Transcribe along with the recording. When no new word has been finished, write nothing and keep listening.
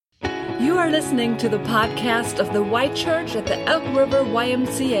are listening to the podcast of the White Church at the Elk River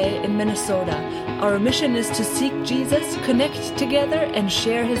YMCA in Minnesota. Our mission is to seek Jesus, connect together, and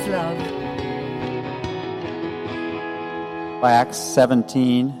share his love. Acts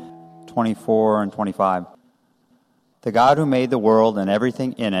 17:24 and 25. The God who made the world and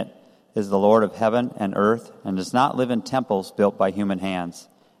everything in it is the Lord of heaven and earth, and does not live in temples built by human hands.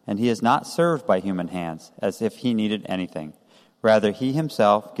 And he is not served by human hands, as if he needed anything. Rather, he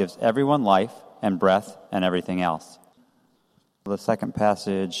himself gives everyone life and breath and everything else. The second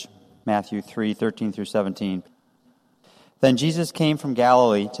passage, Matthew 3:13 through 17. Then Jesus came from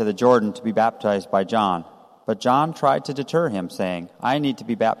Galilee to the Jordan to be baptized by John. But John tried to deter him, saying, I need to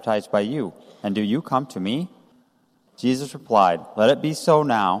be baptized by you, and do you come to me? Jesus replied, Let it be so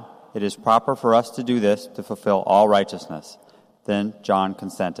now. It is proper for us to do this to fulfill all righteousness. Then John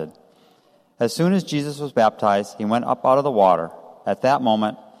consented. As soon as Jesus was baptized, he went up out of the water. At that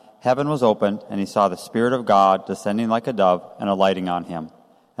moment, heaven was opened, and he saw the Spirit of God descending like a dove and alighting on him.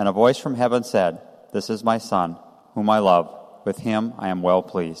 And a voice from heaven said, This is my Son, whom I love. With him I am well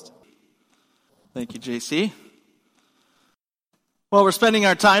pleased. Thank you, JC. Well, we're spending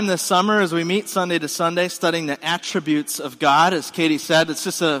our time this summer as we meet Sunday to Sunday studying the attributes of God. As Katie said, it's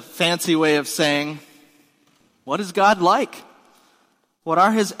just a fancy way of saying, what is God like? What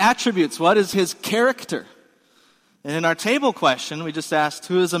are his attributes? What is his character? And in our table question, we just asked,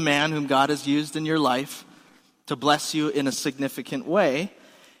 who is a man whom God has used in your life to bless you in a significant way?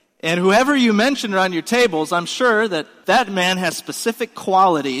 And whoever you mentioned around your tables, I'm sure that that man has specific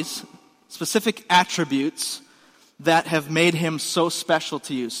qualities, specific attributes that have made him so special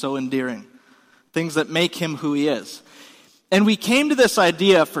to you, so endearing. Things that make him who he is. And we came to this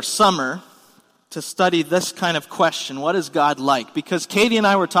idea for summer to study this kind of question, what is God like? Because Katie and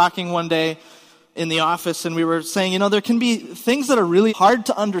I were talking one day in the office, and we were saying, there can be things that are really hard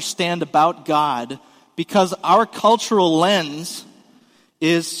to understand about God because our cultural lens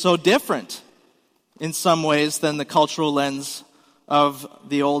is so different in some ways than the cultural lens of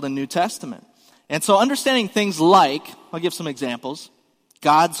the Old and New Testament. And so understanding things like, I'll give some examples,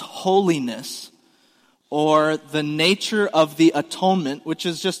 God's holiness, or the nature of the atonement, which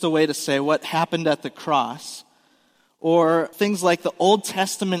is just a way to say what happened at the cross, or things like the Old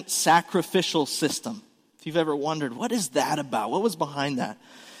Testament sacrificial system. If you've ever wondered, what is that about? What was behind that?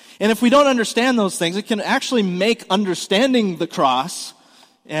 And if we don't understand those things, it can actually make understanding the cross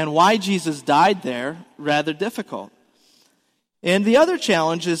and why Jesus died there rather difficult. And the other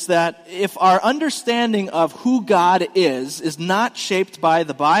challenge is that if our understanding of who God is not shaped by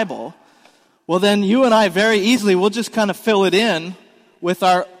the Bible, well then you and I very easily will just kind of fill it in with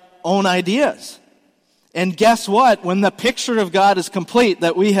our own ideas. And guess what? When the picture of God is complete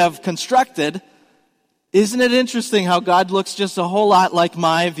that we have constructed, isn't it interesting how God looks just a whole lot like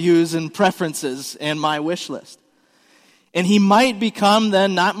my views and preferences and my wish list? And he might become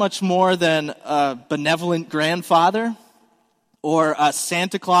then not much more than a benevolent grandfather, or a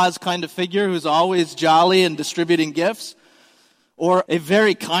Santa Claus kind of figure who's always jolly and distributing gifts, or a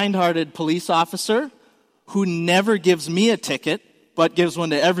very kind-hearted police officer who never gives me a ticket, but gives one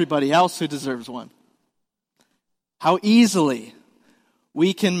to everybody else who deserves one. How easily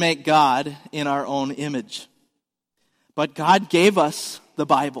we can make God in our own image. But God gave us the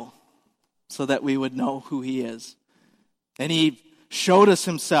Bible so that we would know who he is. And he showed us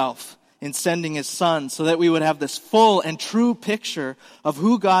himself in sending his Son so that we would have this full and true picture of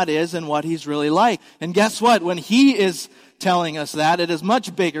who God is and what he's really like. And guess what? When he is telling us that, it is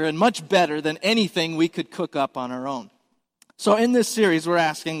much bigger and much better than anything we could cook up on our own. So in this series, we're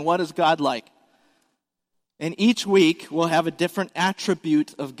asking, what is God like? And each week, we'll have a different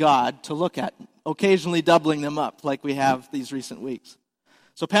attribute of God to look at, occasionally doubling them up like we have these recent weeks.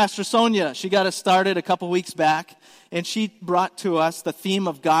 So Pastor Sonia, she got us started a couple weeks back, and she brought to us the theme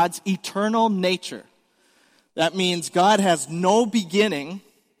of God's eternal nature. That means God has no beginning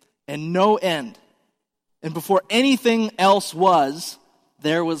and no end. And before anything else was,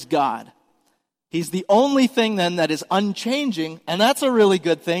 there was God. He's the only thing then that is unchanging, and that's a really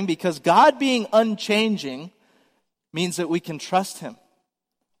good thing because God being unchanging means that we can trust him.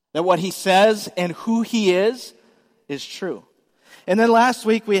 That what he says and who he is true. And then last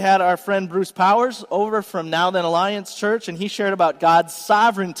week we had our friend Bruce Powers over from Now Then Alliance Church, and he shared about God's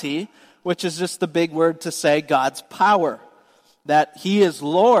sovereignty, which is just the big word to say God's power. That he is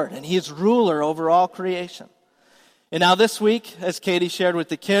Lord and he is ruler over all creation. And now this week, as Katie shared with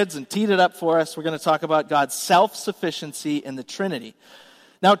the kids and teed it up for us, we're going to talk about God's self-sufficiency in the Trinity.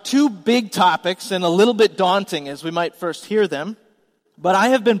 Now, two big topics and a little bit daunting as we might first hear them. But I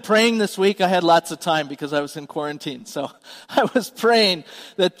have been praying this week. I had lots of time because I was in quarantine. So I was praying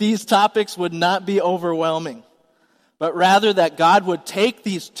that these topics would not be overwhelming, but rather that God would take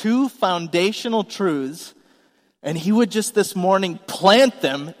these two foundational truths and He would just this morning plant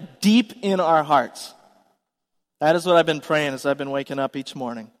them deep in our hearts. That is what I've been praying as I've been waking up each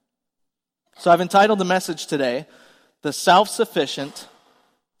morning. So I've entitled the message today, The Self-Sufficient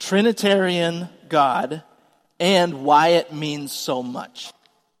Trinitarian God and Why It Means So Much.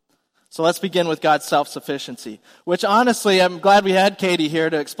 So let's begin with God's self-sufficiency, which honestly, I'm glad we had Katie here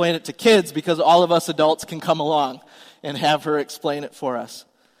to explain it to kids because all of us adults can come along and have her explain it for us.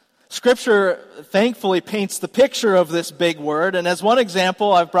 Scripture thankfully paints the picture of this big word, and as one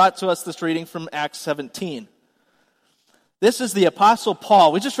example, I've brought to us this reading from Acts 17. This is the Apostle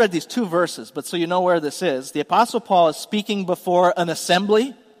Paul. We just read these two verses, but so you know where this is. The Apostle Paul is speaking before an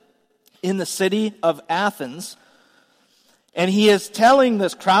assembly in the city of Athens, and he is telling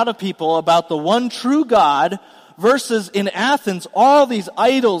this crowd of people about the one true God versus in Athens all these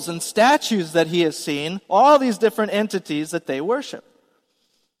idols and statues that he has seen, all these different entities that they worship.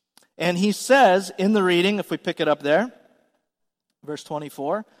 And he says in the reading, if we pick it up there, verse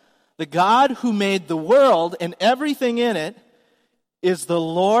 24, the God who made the world and everything in it is the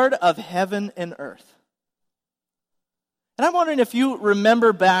Lord of heaven and earth. And I'm wondering if you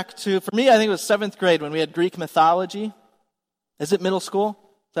remember back to, for me, I think it was 7th grade when we had Greek mythology. Is it middle school?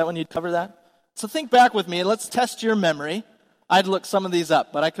 Is that when you'd cover that? So think back with me and let's test your memory. I'd look some of these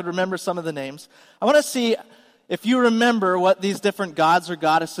up, but I could remember some of the names. I want to see if you remember what these different gods or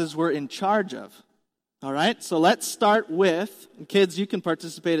goddesses were in charge of. All right, so let's start with, and kids, you can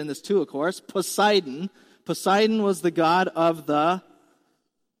participate in this too, of course, Poseidon. Poseidon was the god of the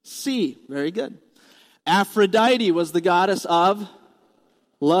sea. Very good. Aphrodite was the goddess of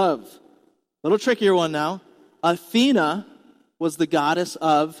love. A little trickier one now. Athena was the goddess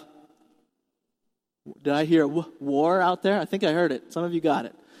of, did I hear war out there? I think I heard it. Some of you got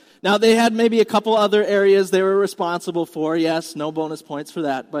it. Now, they had maybe a couple other areas they were responsible for. Yes, no bonus points for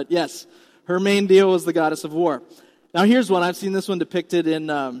that. But yes, her main deal was the goddess of war. Now, here's one. I've seen this one depicted in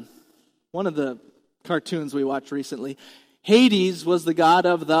one of the cartoons we watched recently. Hades was the god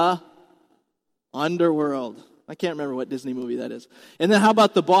of the underworld. I can't remember what Disney movie that is. And then how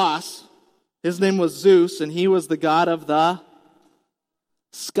about the boss? His name was Zeus, and he was the god of the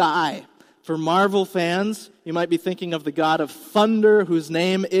sky. For Marvel fans, you might be thinking of the god of thunder, whose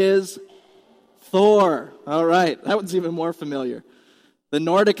name is Thor. All right, that one's even more familiar. The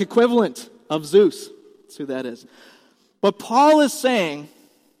Nordic equivalent of Zeus. That's who that is. But Paul is saying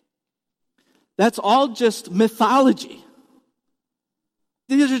that's all just mythology.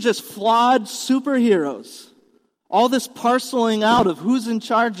 These are just flawed superheroes. All this parceling out of who's in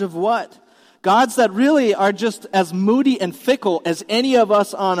charge of what. Gods that really are just as moody and fickle as any of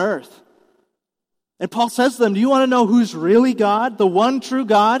us on earth. And Paul says to them, do you want to know who's really God? The one true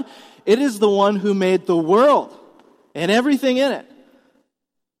God? It is the one who made the world and everything in it.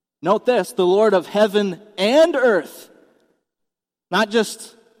 Note this, the Lord of heaven and earth. Not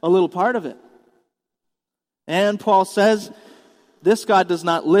just a little part of it. And Paul says, this God does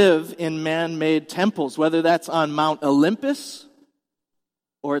not live in man-made temples, whether that's on Mount Olympus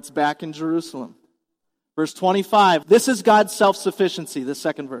or it's back in Jerusalem. Verse 25, this is God's self-sufficiency, the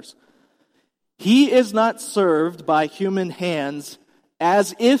second verse. He is not served by human hands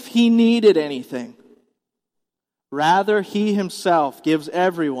as if he needed anything. Rather, he himself gives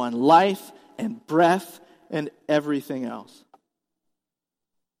everyone life and breath and everything else.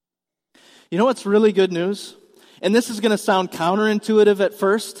 You know what's really good news? And this is going to sound counterintuitive at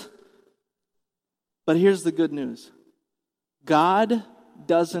first, but here's the good news. God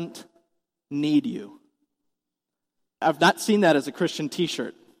doesn't need you. I've not seen that as a Christian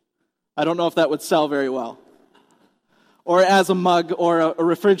t-shirt. I don't know if that would sell very well. Or as a mug or a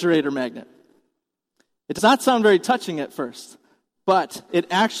refrigerator magnet. It does not sound very touching at first, but it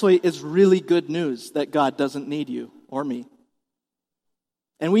actually is really good news that God doesn't need you or me.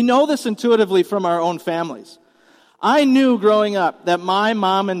 And we know this intuitively from our own families. I knew growing up that my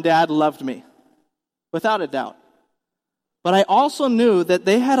mom and dad loved me, without a doubt. But I also knew that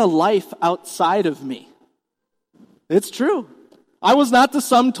they had a life outside of me. It's true. I was not the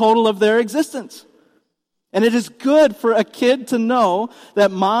sum total of their existence. And it is good for a kid to know that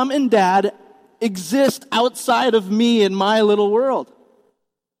mom and dad exist outside of me in my little world.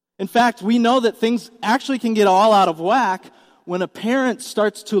 In fact, we know that things actually can get all out of whack when a parent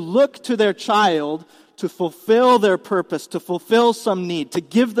starts to look to their child to fulfill their purpose, to fulfill some need, to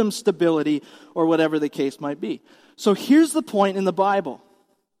give them stability, or whatever the case might be. So here's the point in the Bible.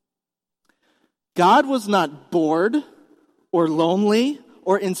 God was not bored or lonely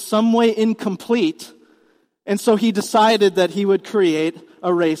or in some way incomplete, and so he decided that he would create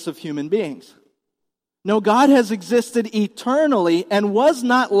a race of human beings. No, God has existed eternally and was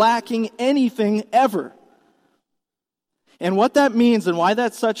not lacking anything ever. And what that means and why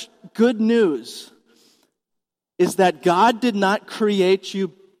that's such good news is that God did not create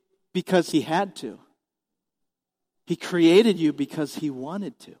you because he had to. He created you because he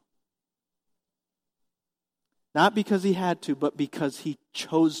wanted to. Not because he had to, but because he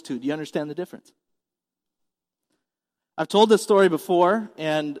chose to. Do you understand the difference? I've told this story before,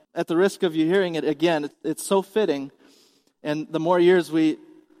 and at the risk of you hearing it again, it's so fitting. And the more years we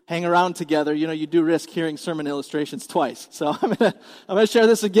hang around together, you do risk hearing sermon illustrations twice. So I'm gonna share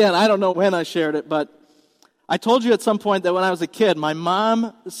this again. I don't know when I shared it, but I told you at some point that when I was a kid, my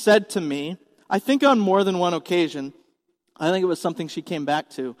mom said to me, I think on more than one occasion, I think it was something she came back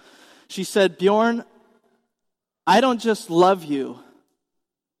to. She said, Bjorn, I don't just love you,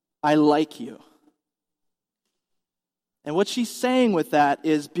 I like you. And what she's saying with that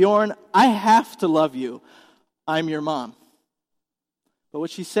is, Bjorn, I have to love you. I'm your mom. But what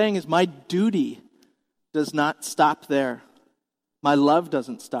she's saying is my duty does not stop there. My love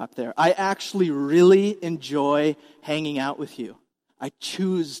doesn't stop there. I actually really enjoy hanging out with you. I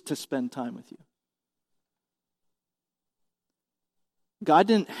choose to spend time with you. God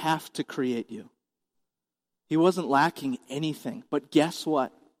didn't have to create you. He wasn't lacking anything. But guess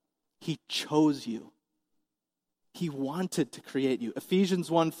what? He chose you. He wanted to create you. Ephesians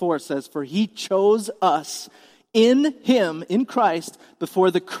 1:4 says, for he chose us in him, in Christ,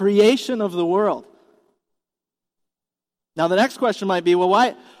 before the creation of the world. Now the next question might be,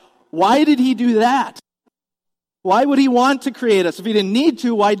 well, why did he do that? Why would he want to create us? If he didn't need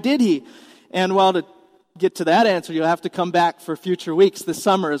to, why did he? And well, to get to that answer, you'll have to come back for future weeks this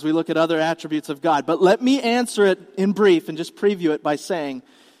summer as we look at other attributes of God. But let me answer it in brief and just preview it by saying,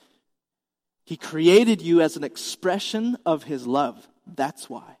 he created you as an expression of his love. That's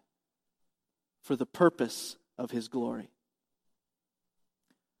why. For the purpose of his glory.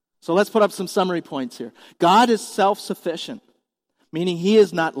 So let's put up some summary points here. God is self-sufficient, meaning he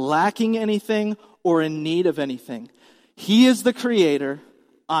is not lacking anything or in need of anything. He is the creator.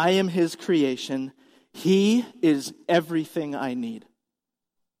 I am his creation. He is everything I need.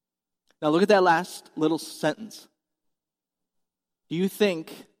 Now look at that last little sentence. Do you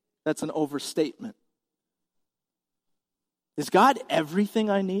think that's an overstatement? Is God everything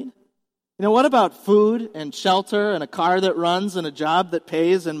I need? What about food and shelter and a car that runs and a job that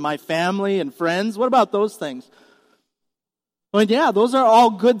pays and my family and friends? What about those things? Well, yeah, those are all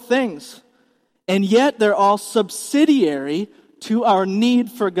good things. And yet they're all subsidiary to our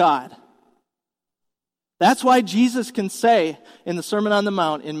need for God. That's why Jesus can say in the Sermon on the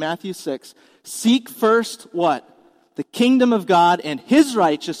Mount in Matthew 6, seek first what? The kingdom of God and his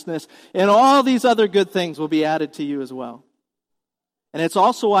righteousness, and all these other good things will be added to you as well. And it's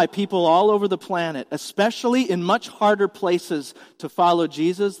also why people all over the planet, especially in much harder places to follow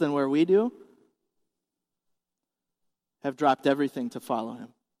Jesus than where we do, have dropped everything to follow him.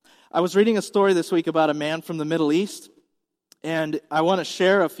 I was reading a story this week about a man from the Middle East, and I want to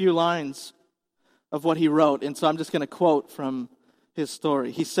share a few lines of what he wrote, and so I'm just going to quote from his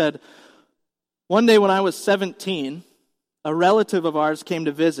story. He said, one day when I was 17, a relative of ours came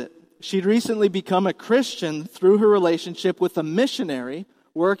to visit. She'd recently become a Christian through her relationship with a missionary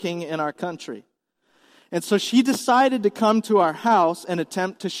working in our country. And so she decided to come to our house and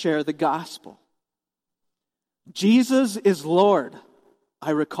attempt to share the gospel. Jesus is Lord,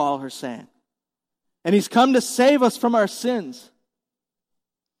 I recall her saying. And he's come to save us from our sins.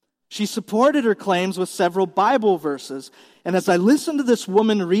 She supported her claims with several Bible verses. And as I listened to this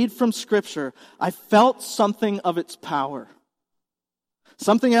woman read from Scripture, I felt something of its power.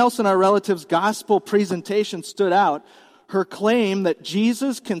 Something else in our relative's gospel presentation stood out. Her claim that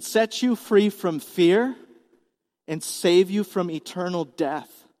Jesus can set you free from fear and save you from eternal death.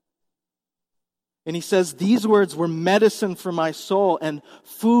 And he says, these words were medicine for my soul and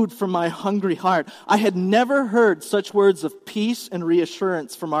food for my hungry heart. I had never heard such words of peace and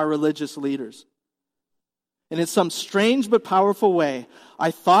reassurance from our religious leaders. And in some strange but powerful way,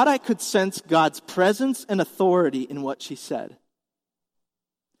 I thought I could sense God's presence and authority in what she said.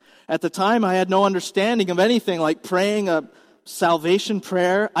 At the time, I had no understanding of anything like praying a salvation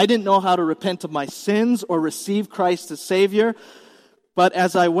prayer. I didn't know how to repent of my sins or receive Christ as Savior. But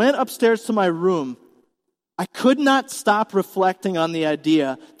as I went upstairs to my room, I could not stop reflecting on the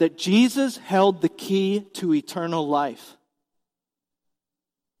idea that Jesus held the key to eternal life.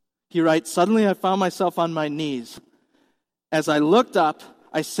 He writes, suddenly I found myself on my knees. As I looked up,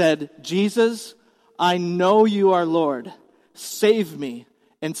 I said, Jesus, I know you are Lord. save me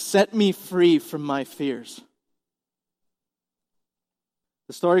and set me free from my fears.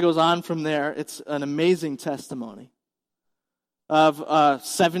 The story goes on from there. It's an amazing testimony of a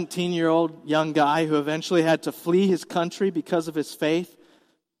 17-year-old young guy who eventually had to flee his country because of his faith.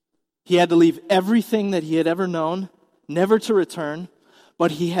 He had to leave everything that he had ever known, never to return,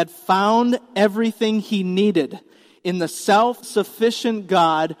 but he had found everything he needed in the self-sufficient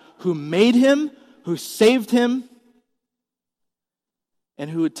God who made him, who saved him, and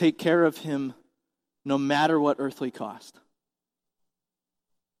who would take care of him no matter what earthly cost.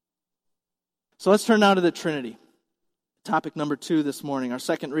 So let's turn now to the Trinity. Topic number 2 this morning. Our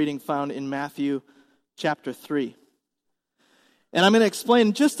second reading found in Matthew chapter 3. And I'm going to explain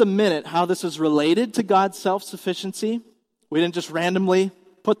in just a minute how this is related to God's self-sufficiency. We didn't just randomly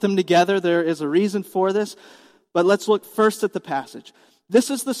put them together. There is a reason for this. But let's look first at the passage. This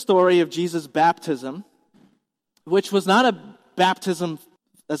is the story of Jesus' baptism, which was not a baptism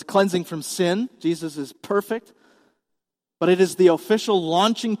as cleansing from sin. Jesus is perfect. But it is the official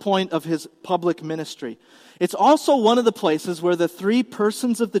launching point of his public ministry. It's also one of the places where the 3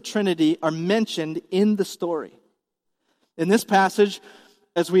 persons of the Trinity are mentioned in the story. In this passage,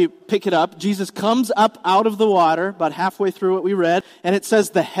 as we pick it up, Jesus comes up out of the water, about halfway through what we read, and it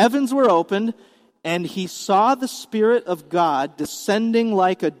says, the heavens were opened, and he saw the Spirit of God descending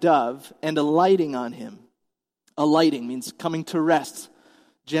like a dove and alighting on him. Alighting means coming to rest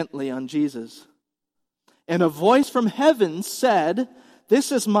gently on Jesus. And a voice from heaven said,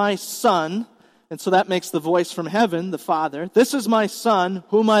 this is my Son. And so that makes the voice from heaven, the Father. This is my Son,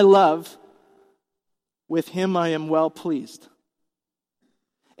 whom I love. With him I am well pleased.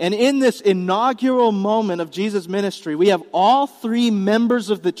 And in this inaugural moment of Jesus' ministry, we have all 3 members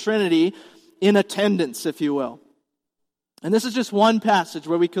of the Trinity in attendance, if you will. And this is just one passage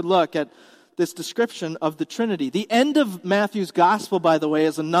where we could look at this description of the Trinity. The end of Matthew's gospel, by the way,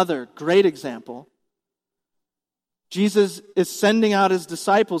 is another great example. Jesus is sending out his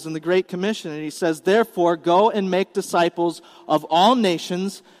disciples in the Great Commission, and he says, therefore, go and make disciples of all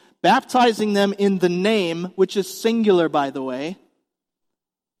nations, baptizing them in the name, which is singular, by the way,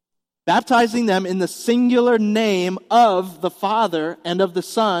 baptizing them in the singular name of the Father and of the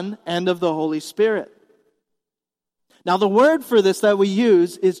Son and of the Holy Spirit. Now, the word for this that we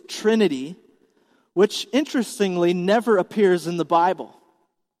use is Trinity, which interestingly never appears in the Bible.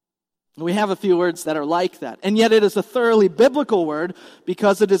 We have a few words that are like that. And yet it is a thoroughly biblical word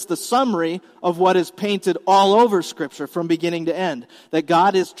because it is the summary of what is painted all over Scripture from beginning to end. That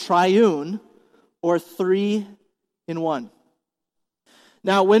God is triune, or 3 in 1.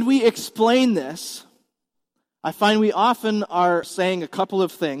 Now, when we explain this, I find we often are saying a couple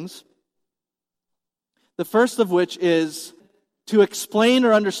of things. The first of which is to explain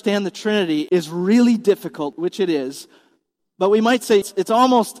or understand the Trinity is really difficult, which it is. But we might say it's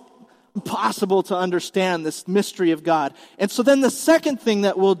almost impossible to understand this mystery of God. And so then the second thing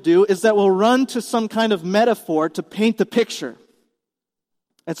that we'll do is that we'll run to some kind of metaphor to paint the picture.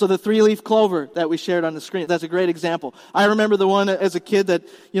 And so the 3-leaf clover that we shared on the screen, that's a great example. I remember the one as a kid that,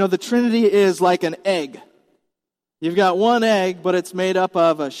 the Trinity is like an egg. You've got one egg, but it's made up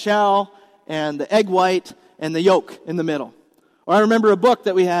of a shell and the egg white and the yolk in the middle. Or I remember a book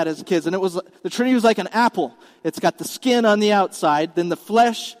that we had as kids, and the Trinity was like an apple. It's got the skin on the outside, then the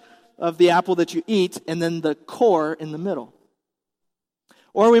flesh of the apple that you eat, and then the core in the middle.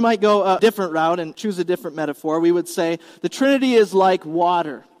 Or we might go a different route and choose a different metaphor. We would say the Trinity is like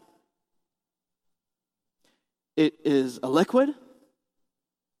water. It is a liquid,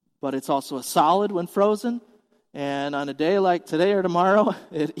 but it's also a solid when frozen. And on a day like today or tomorrow,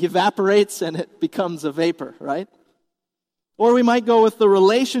 it evaporates and it becomes a vapor, right? Or we might go with the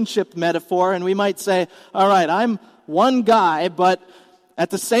relationship metaphor, and we might say, all right, I'm one guy, but at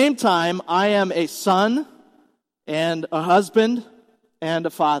the same time, I am a son and a husband and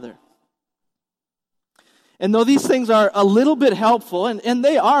a father. And though these things are a little bit helpful, and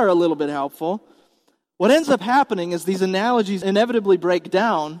they are a little bit helpful, what ends up happening is these analogies inevitably break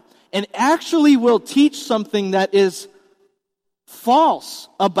down and actually will teach something that is false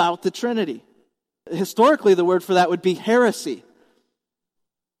about the Trinity. Historically, the word for that would be heresy.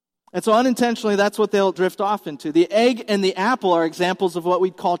 And so unintentionally, that's what they'll drift off into. The egg and the apple are examples of what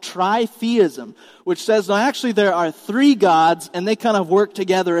we'd call tritheism, which says, no, actually there are 3 gods, and they kind of work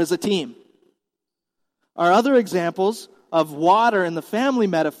together as a team. Our other examples of water in the family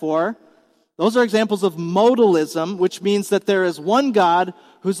metaphor, those are examples of modalism, which means that there is one God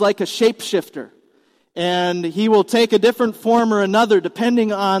who's like a shapeshifter, and he will take a different form or another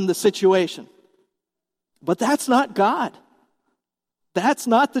depending on the situation. But that's not God. That's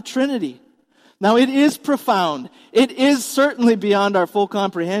not the Trinity. Now, it is profound. It is certainly beyond our full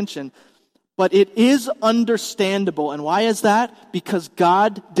comprehension, but it is understandable. And why is that? Because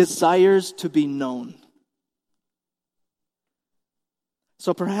God desires to be known.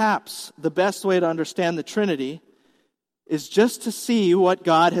 So perhaps the best way to understand the Trinity is just to see what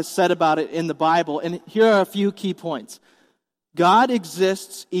God has said about it in the Bible. And here are a few key points. God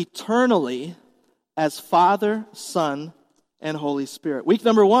exists eternally as Father, Son, and Holy Spirit. Week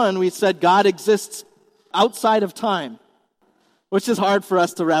number 1, we said God exists outside of time, which is hard for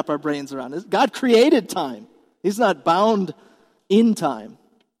us to wrap our brains around. God created time. He's not bound in time.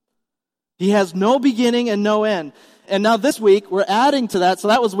 He has no beginning and no end. And now this week, we're adding to that. So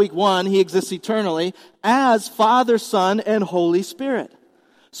that was week 1. He exists eternally as Father, Son, and Holy Spirit.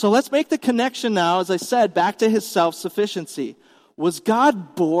 So let's make the connection now, as I said, back to his self-sufficiency. Was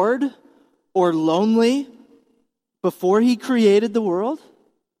God bored or lonely before he created the world?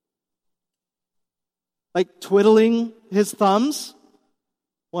 Like twiddling his thumbs,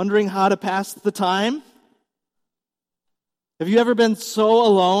 wondering how to pass the time? Have you ever been so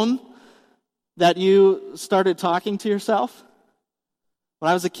alone that you started talking to yourself?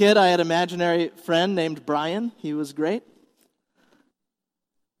 When I was a kid, I had an imaginary friend named Brian. He was great.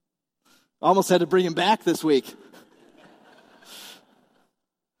 Almost had to bring him back this week.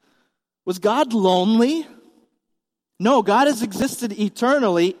 Was God lonely? No, God has existed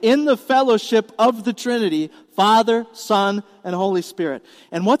eternally in the fellowship of the Trinity, Father, Son, and Holy Spirit.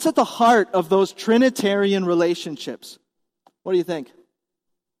 And what's at the heart of those Trinitarian relationships? What do you think?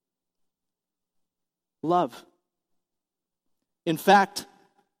 Love. In fact,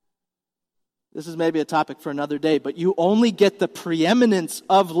 this is maybe a topic for another day, but you only get the preeminence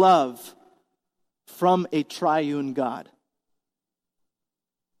of love from a triune God.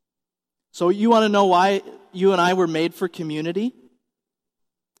 So you want to know why you and I were made for community?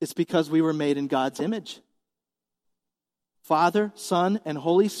 It's because we were made in God's image. Father, Son, and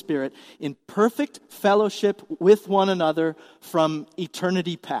Holy Spirit in perfect fellowship with one another from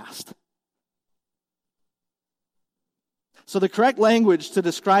eternity past. So the correct language to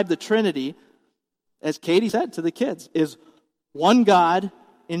describe the Trinity, as Katie said to the kids, is one God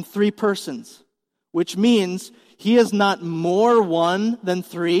in 3 persons, which means he is not more one than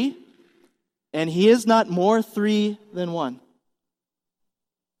 3, and he is not more 3 than 1.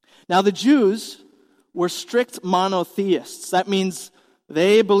 Now the Jews were strict monotheists. That means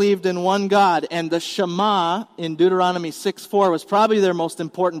they believed in one God, and the Shema in Deuteronomy 6:4 was probably their most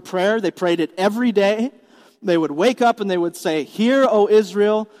important prayer. They prayed it every day. They would wake up and they would say, "Hear, O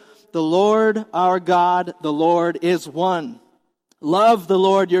Israel, the Lord our God, the Lord is one. Love the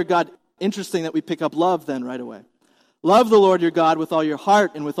Lord your God." Interesting that we pick up love then right away. Love the Lord your God with all your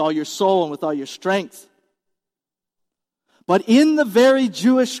heart and with all your soul and with all your strength. But in the very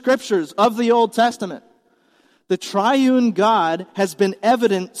Jewish scriptures of the Old Testament, the triune God has been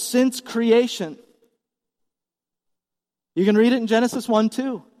evident since creation. You can read it in Genesis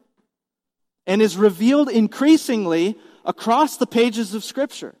 1:2. And is revealed increasingly across the pages of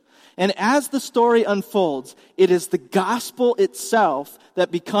Scripture. And as the story unfolds, it is the gospel itself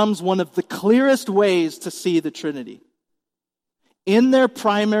that becomes one of the clearest ways to see the Trinity. In their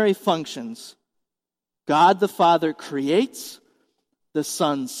primary functions, God the Father creates, the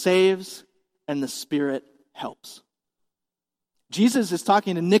Son saves, and the Spirit helps. Jesus is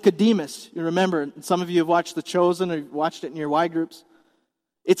talking to Nicodemus. You remember, some of you have watched The Chosen or watched it in your Y groups.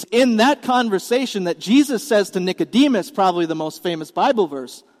 It's in that conversation that Jesus says to Nicodemus, probably the most famous Bible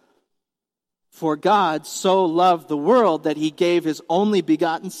verse, "For God so loved the world that he gave his only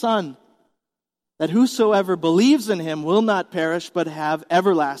begotten Son, that whosoever believes in him will not perish but have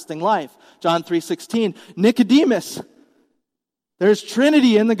everlasting life." John 3:16. Nicodemus, there's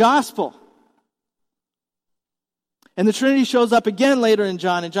Trinity in the gospel. And the Trinity shows up again later in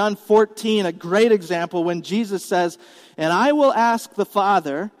John. In John 14, a great example when Jesus says, "And I will ask the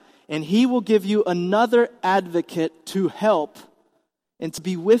Father, and he will give you another advocate to help and to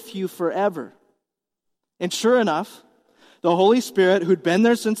be with you forever." And sure enough, the Holy Spirit, who'd been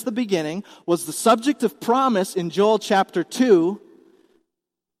there since the beginning, was the subject of promise in Joel chapter 2,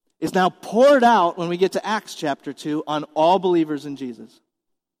 is now poured out when we get to Acts chapter 2 on all believers in Jesus.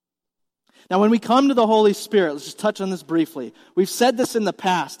 Now, when we come to the Holy Spirit, let's just touch on this briefly. We've said this in the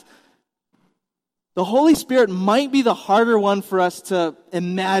past. The Holy Spirit might be the harder one for us to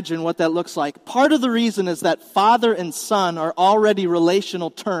imagine what that looks like. Part of the reason is that Father and Son are already relational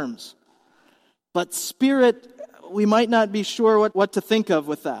terms. But Spirit, we might not be sure what to think of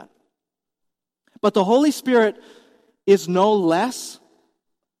with that. But the Holy Spirit is no less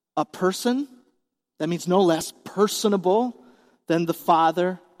a person. That means no less personable than the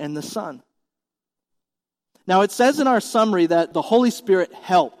Father and the Son. Now, it says in our summary that the Holy Spirit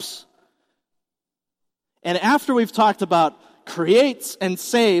helps. And after we've talked about creates and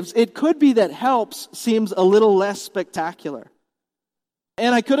saves, it could be that helps seems a little less spectacular.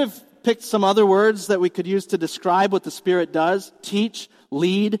 And I could have picked some other words that we could use to describe what the Spirit does: teach,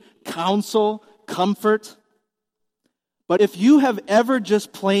 lead, counsel, comfort. But if you have ever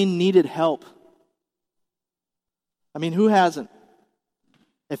just plain needed help, I mean, who hasn't?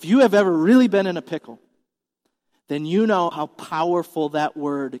 If you have ever really been in a pickle, then you know how powerful that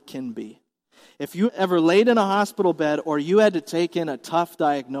word can be. If you ever laid in a hospital bed or you had to take in a tough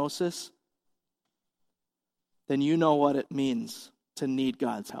diagnosis, then you know what it means to need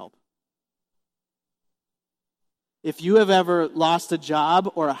God's help. If you have ever lost a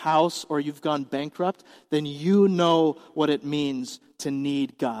job or a house or you've gone bankrupt, then you know what it means to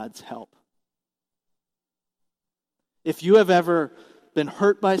need God's help. If you have ever been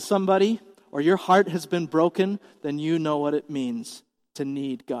hurt by somebody or your heart has been broken, then you know what it means to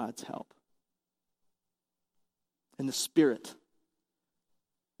need God's help. And the Spirit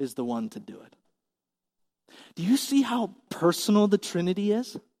is the one to do it. Do you see how personal the Trinity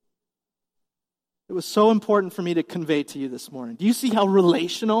is? It was so important for me to convey to you this morning. Do you see how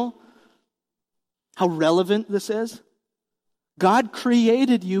relational, how relevant this is? God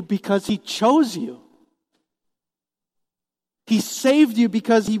created you because He chose you. He saved you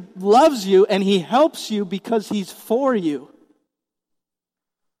because He loves you, and He helps you because He's for you.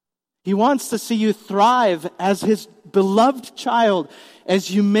 He wants to see you thrive as His beloved child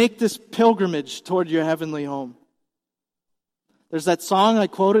as you make this pilgrimage toward your heavenly home. There's that song I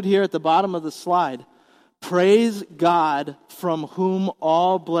quoted here at the bottom of the slide. Praise God from whom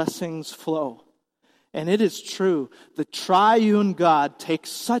all blessings flow. And it is true. The triune God takes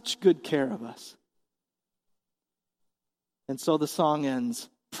such good care of us. And so the song ends.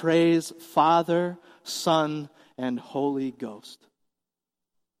 Praise Father, Son, and Holy Ghost.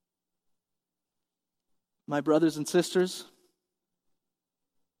 My brothers and sisters,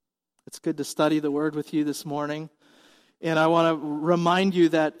 it's good to study the Word with you this morning. And I want to remind you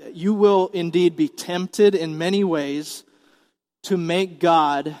that you will indeed be tempted in many ways to make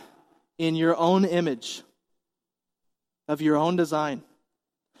God in your own image, of your own design.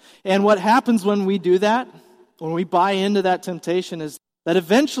 And what happens when we do that, when we buy into that temptation, is that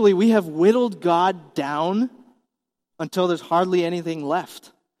eventually we have whittled God down until there's hardly anything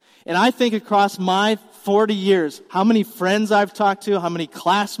left. And I think across my 40 years, how many friends I've talked to, how many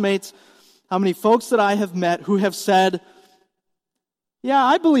classmates, how many folks that I have met who have said, yeah,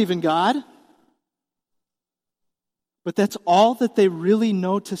 I believe in God. But that's all that they really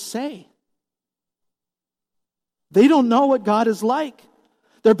know to say. They don't know what God is like.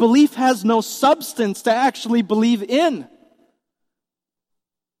 Their belief has no substance to actually believe in.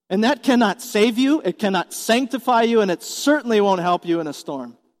 And that cannot save you, it cannot sanctify you, and it certainly won't help you in a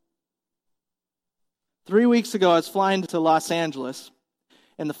storm. 3 weeks ago, I was flying to Los Angeles,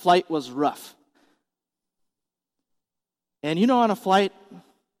 and the flight was rough. And you know, on a flight,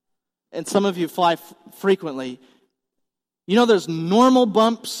 and some of you fly frequently, you know there's normal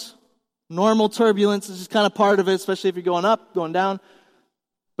bumps, normal turbulence. This is kind of part of it, especially if you're going up, going down.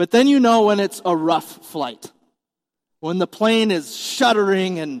 But then you know when it's a rough flight. When the plane is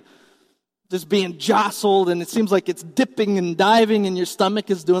shuddering and just being jostled, and it seems like it's dipping and diving, and your stomach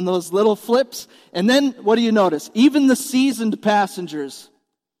is doing those little flips. And then, what do you notice? Even the seasoned passengers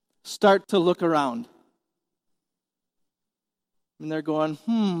start to look around. And they're going,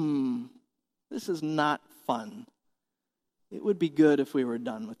 this is not fun. It would be good if we were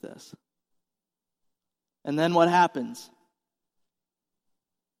done with this. And then what happens?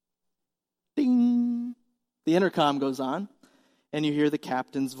 Ding! The intercom goes on, and you hear the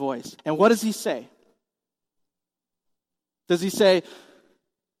captain's voice. And what does he say? Does he say,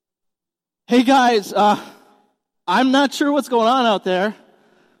 hey guys, I'm not sure what's going on out there.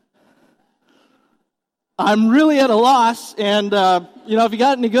 I'm really at a loss, and if you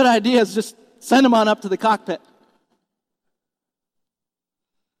got any good ideas, just send them on up to the cockpit.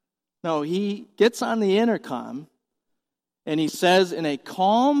 No, he gets on the intercom, and he says in a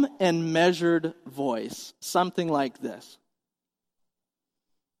calm and measured voice, something like this.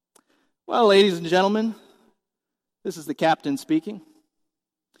 Well, ladies and gentlemen, this is the captain speaking.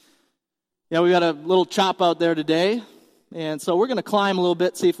 We got a little chop out there today. And so we're going to climb a little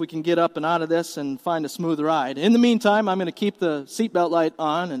bit, see if we can get up and out of this and find a smooth ride. In the meantime, I'm going to keep the seatbelt light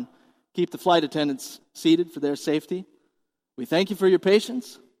on and keep the flight attendants seated for their safety. We thank you for your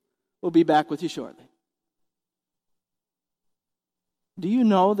patience. We'll be back with you shortly. Do you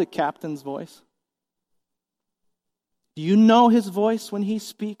know the captain's voice? Do you know his voice when he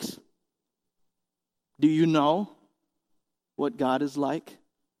speaks? Do you know what God is like?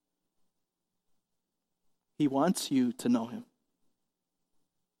 He wants you to know him.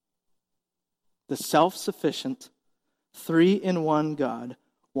 The self-sufficient, 3-in-1 God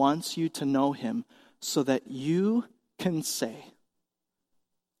wants you to know him so that you can say,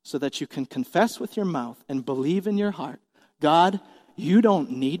 so that you can confess with your mouth and believe in your heart, God, you don't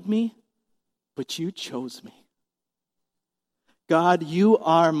need me, but you chose me. God, you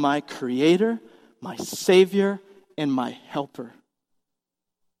are my creator, my savior, and my helper.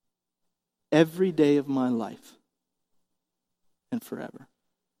 Every day of my life and forever.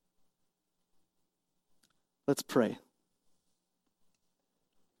 Let's pray.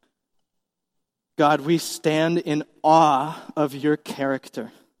 God, we stand in awe of your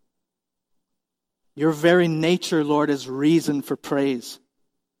character. Your very nature, Lord, is reason for praise.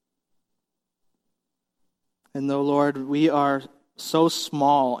 And though, Lord, we are so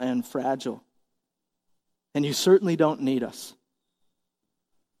small and fragile, and you certainly don't need us,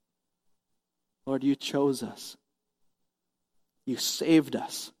 Lord, you chose us. You saved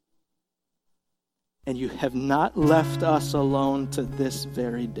us. And you have not left us alone to this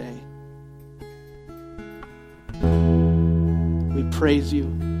very day. We praise you,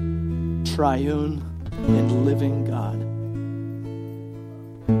 triune and living God.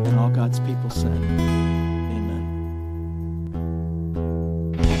 And all God's people said, amen.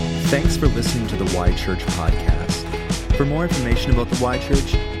 Thanks for listening to the Y Church podcast. For more information about the Y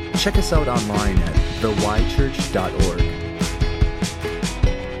Church, check us out online at theychurch.org.